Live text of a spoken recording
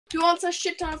Who wants a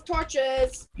shit ton of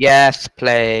torches? Yes,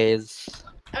 please.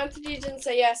 Anthony didn't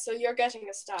say yes, so you're getting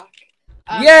a stack.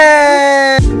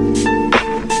 Yay!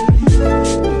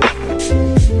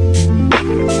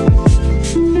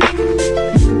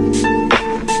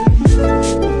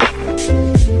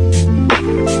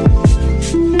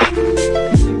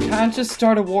 You can't just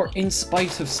start a war in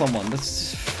spite of someone.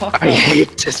 That's fucked I up.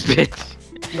 hate this bitch.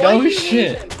 No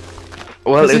shit.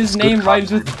 Well, Because it's his name good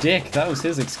rhymes with dick. That was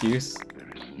his excuse.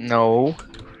 No,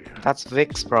 that's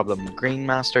Vic's problem. Green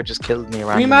Master just killed me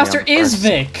randomly. Green Master on the is first.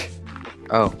 Vic.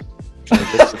 Oh. Well,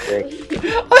 this is Vic.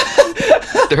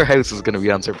 Their house is gonna be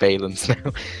on surveillance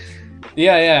now.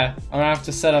 Yeah. I'm gonna have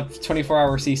to set up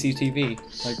 24-hour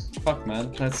CCTV. Like, fuck,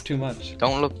 man. That's too much.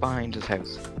 Don't look behind his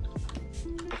house.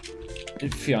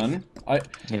 Fionn,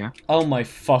 Yeah. Oh my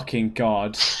fucking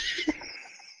god.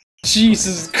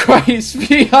 Jesus Christ,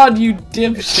 Fionn, you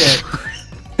dipshit.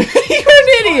 You're an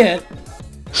idiot.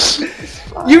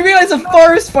 You realize a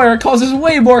forest fire causes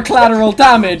way more collateral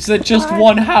damage than just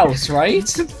one house, right?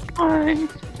 It's fine.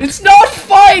 It's not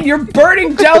fine! You're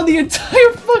burning down the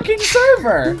entire fucking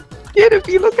server! Yet if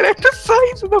you look at the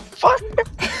size of the fire.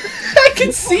 I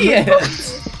can see it!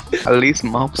 At least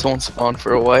mobs won't spawn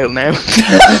for a while now.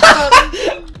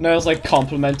 Niall's like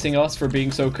complimenting us for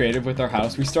being so creative with our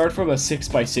house. We started from a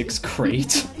 6x6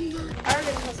 crate.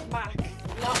 Ireland has a Mac.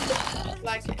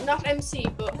 Not MC,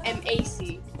 but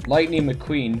MAC. Lightning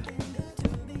McQueen.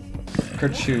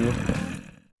 Kerchoo.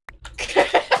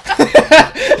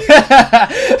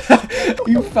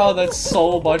 You found that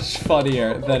so much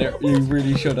funnier than you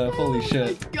really should have. Holy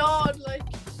shit. God, like.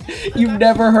 You've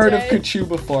never heard of Kerchoo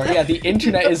before. Yeah, the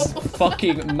internet is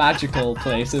fucking magical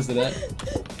place, isn't it?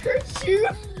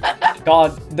 Kerchoo.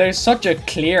 God, there's such a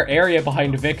clear area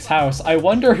behind Vic's house. I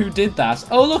wonder who did that.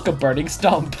 Oh look, a burning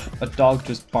stump. A dog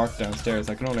just barked downstairs.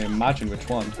 I can only imagine which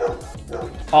one.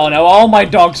 Oh no, all my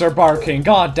dogs are barking.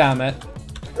 God damn it.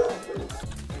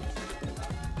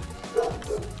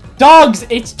 Dogs,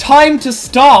 it's time to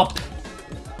stop!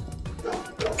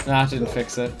 Nah, it didn't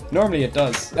fix it. Normally it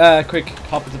does. Quick,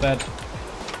 hop into bed.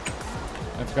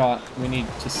 I forgot, we need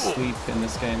to sleep in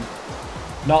this game.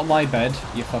 Not my bed,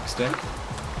 you fuckstick.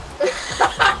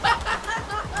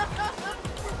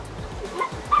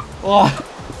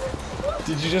 What?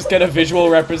 Did you just get a visual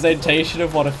representation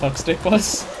of what a fuckstick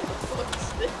was?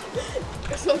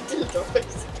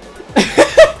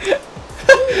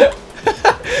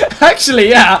 Actually,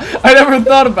 yeah, I never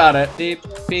thought about it. Beep,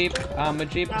 beep, I'm a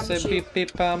Jeep, say beep,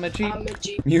 beep, I'm a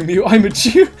Jeep. Mew, mew, I'm a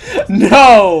Jeep.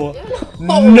 No!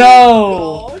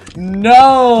 No!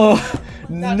 No!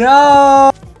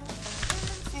 No!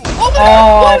 Oh my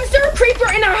god! Why was there a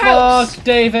creeper in our house? Fuck,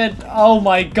 David. Oh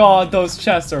my god, those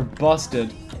chests are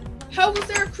busted. How was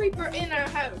there a creeper in our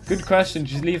house? Good question.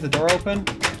 Did you leave the door open?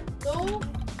 No.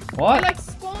 What? I like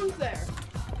spawned there.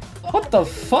 What the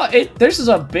fuck? There's just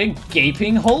a big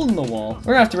gaping hole in the wall.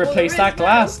 We're gonna have to replace that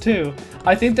glass too.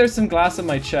 I think there's some glass in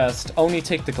my chest. Only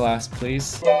take the glass,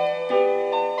 please.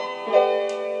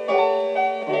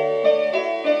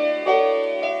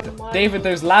 David,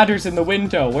 there's ladders in the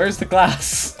window. Where's the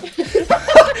glass?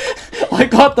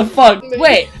 Like, what the fuck?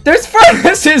 Wait, there's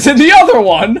furnaces in the other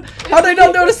one! How did I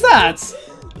not notice that?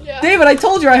 Yeah. David, I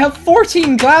told you I have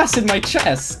 14 glass in my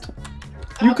chest.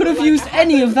 You could have used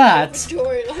any of that.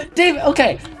 David,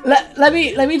 okay, let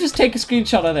me just take a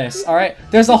screenshot of this, alright?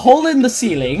 There's a hole in the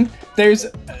ceiling. There's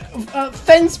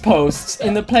fence posts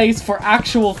in the place for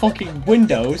actual fucking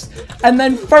windows. And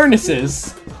then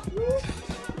furnaces.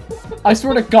 I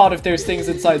swear to God if there's things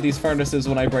inside these furnaces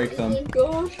when I break them. Oh my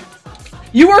god.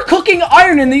 You are cooking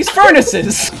iron in these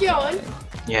furnaces! Fionn,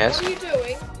 Yes. what are you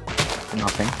doing?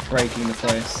 Nothing. Breaking the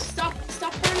place. Stop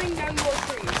burning down more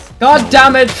trees. God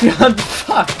damn it, Fionn,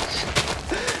 fuck!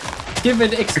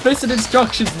 Given explicit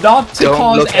instructions not to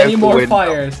cause any more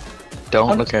fires.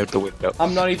 Don't look out the window.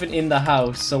 I'm not even in the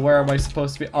house, so where am I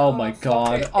supposed to be? Oh my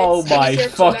god. it. Oh my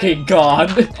fucking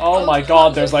god. Oh my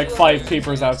god, there's like 5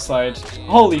 creepers outside.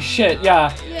 Holy shit,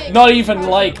 yeah. Not even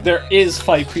like there is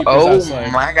 5 creepers outside.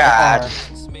 Oh my god.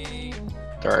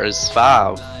 There's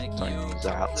 5 things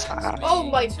outside. Oh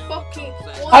my fucking.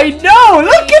 I know!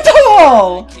 Look at them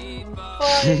all!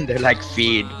 They're like,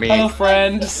 feed me. Hello,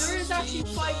 friends. There is actually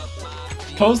 5 of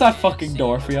them. Close that fucking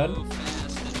door, Fionn.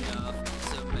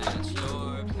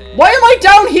 Why am I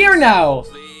down here now?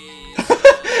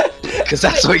 Because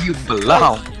that's where you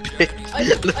belong.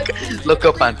 Look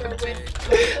up, Anthony.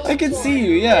 I can see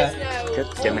you, yeah.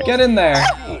 Get Get in there.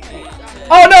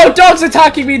 Oh no, dog's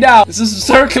attacking me now! This is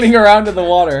circling around in the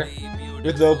water.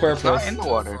 With no It's not purpose. in the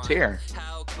water, it's here.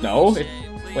 No?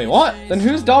 Wait, what? Then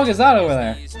whose dog is that over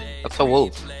there? That's a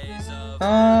wolf.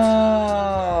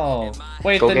 Oh.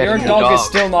 Wait, Go then get your a new dog is dog.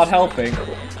 still not helping.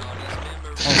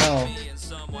 Oh no.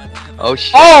 Oh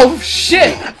shit. Oh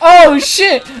shit! Oh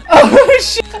shit! Oh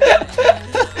shit!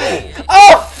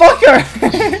 Oh fucker!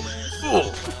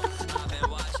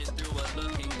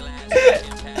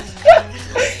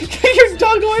 Get your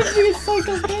dog away from me, you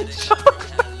psycho bitch!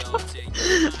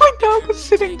 My dog was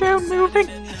sitting down moving.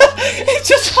 It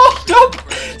just hopped up,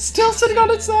 still sitting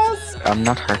on its ass. I'm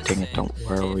not hurting it, don't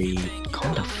worry.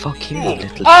 Calm the fuck here, you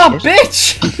little Oh shit.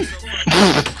 bitch!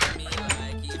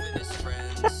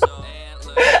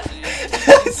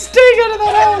 Stay out of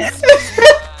that house!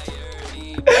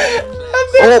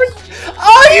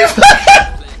 Oh, you fucking!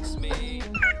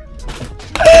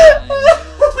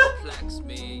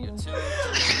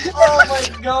 Oh my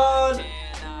god!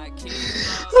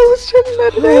 I was trying to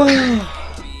let it out.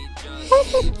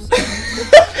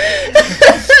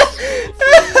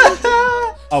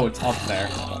 Oh, it's up there.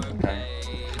 Okay.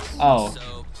 Oh.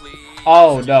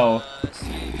 Oh no.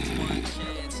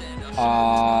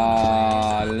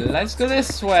 Let's go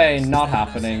this way. Not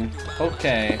happening.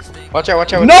 Okay. Watch out,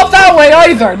 watch out. Not that way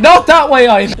either! Not that way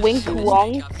either! Wink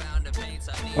wonk.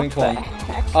 Wink wonk.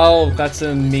 Oh, that's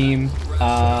a meme.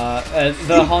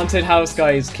 The haunted house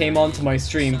guys came onto my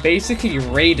stream, basically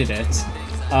raided it,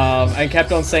 and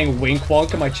kept on saying wink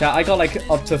wonk in my chat. I got like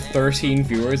up to 13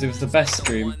 viewers. It was the best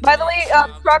stream. By the way,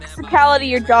 practicality,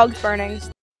 your dog's burning.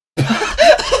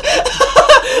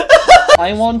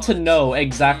 I want to know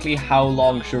exactly how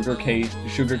long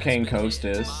Sugarcane Coast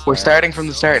is. We're starting from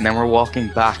the start and then we're walking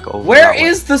back over. Where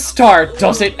is the start?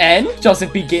 Does it end? Does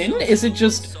it begin? Is it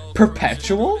just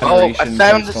perpetual? Oh, I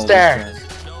found the star.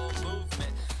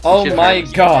 Oh my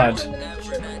god.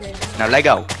 Now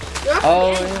Lego.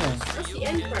 Oh yeah. That's the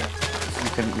end part.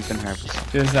 We can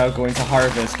harvest. Just now going to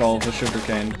harvest all the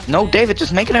sugarcane. No, David,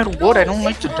 just make it out of wood. I don't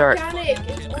like the dirt. I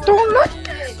don't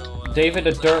like David,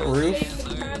 a dirt roof?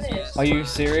 Are you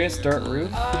serious? Dirt roof?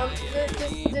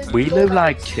 We live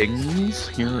like kings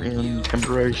here in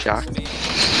temporary shack.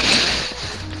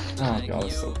 Oh god,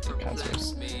 it's so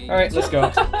cancerous. Alright, let's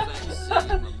go.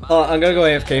 I'm gonna go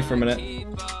AFK for a minute.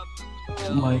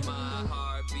 My.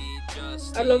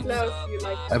 I love now if you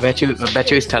like. I bet you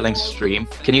he's telling stream.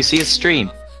 Can you see his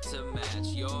stream?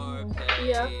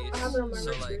 Yeah, I have it on my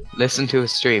screen. Listen to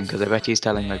his stream, because I bet he's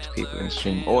telling like the people in the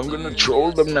stream. Oh, I'm gonna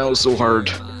troll them now so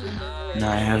hard. Now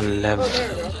I have 11. Oh, there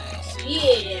we go.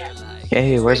 Yeah.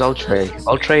 Hey, where's Ultra?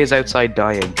 Ultra is outside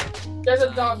dying. There's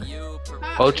a dog.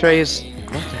 Ultra is.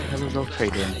 What the hell is Ultra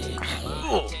doing? He's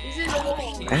in the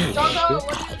wall. Hey, Doggo.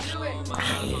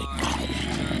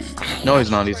 no,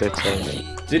 he's not. He's outside.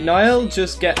 Did Niall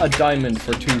just get a diamond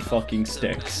for 2 fucking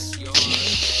sticks?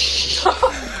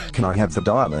 Can I have the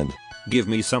diamond? Give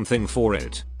me something for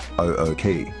it. Oh,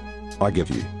 okay. I give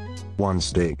you 1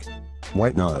 stick.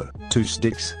 Wait, no, 2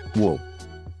 sticks. Wool.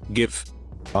 Give.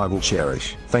 I will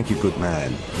cherish. Thank you, good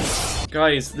man.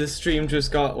 Guys, this stream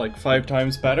just got like 5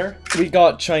 times better. We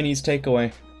got Chinese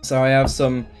takeaway. So I have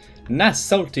some nice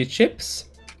salty chips,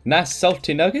 nice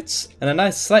salty nuggets, and a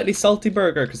nice slightly salty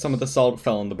burger because some of the salt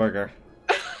fell on the burger.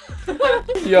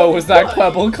 Yo, was that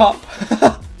Quibble Cop?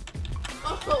 Oh.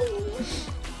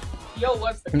 Yo,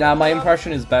 what's the Nah, my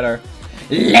impression is better.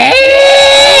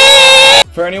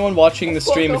 For anyone watching the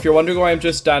stream, if you're wondering why I'm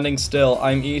just standing still,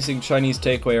 I'm eating Chinese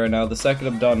takeaway right now. The second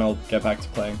I'm done, I'll get back to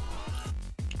playing.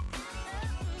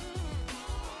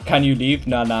 Can you leave?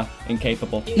 Nah,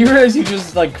 incapable. You realize you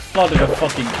just like flooded a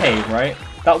fucking cave, right?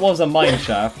 That was a mine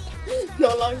shaft.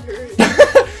 No longer.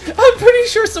 I'm pretty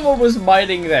sure someone was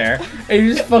mining there and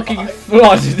you just fucking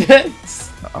flooded it.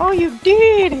 Oh, you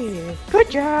did it! Good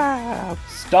job!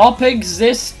 Stop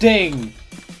existing!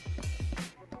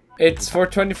 It's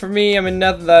 4:20 for me, I'm in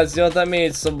Netherlands, you know what that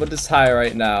means? Someone is high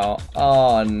right now.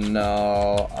 Oh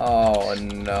no,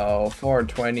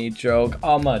 4:20 joke,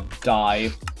 I'ma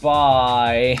die,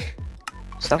 bye.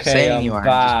 Stop Okay, saying I'm you are.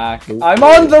 back. I'm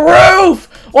on the roof!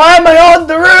 Why am I on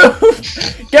the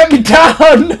roof? Get me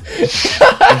down!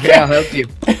 Okay, I'll help you.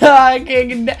 I can't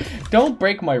get down. Don't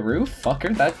break my roof,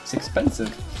 fucker, that's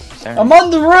expensive. Sorry. I'm on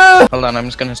the roof! Hold on, I'm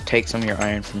just gonna take some of your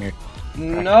iron from your...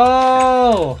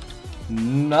 No!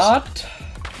 Not.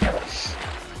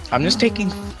 I'm just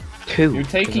taking 2. You're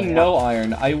taking no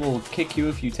iron. I will kick you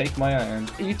if you take my iron.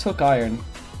 You took iron.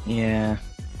 Yeah.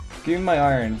 Give me my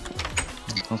iron.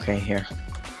 Okay, here.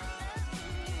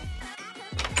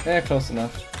 Yeah, close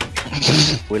enough.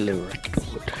 Willow wood.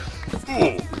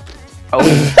 Oh.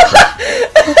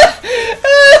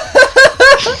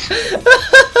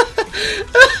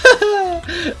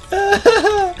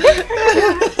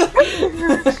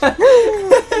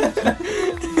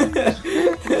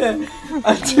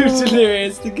 I'm too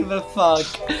delirious to give a fuck.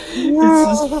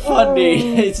 This is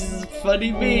funny. This is a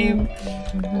funny meme.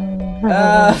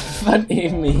 Funny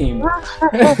meme.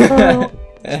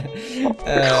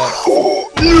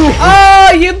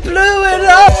 Oh, you blew it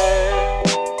up!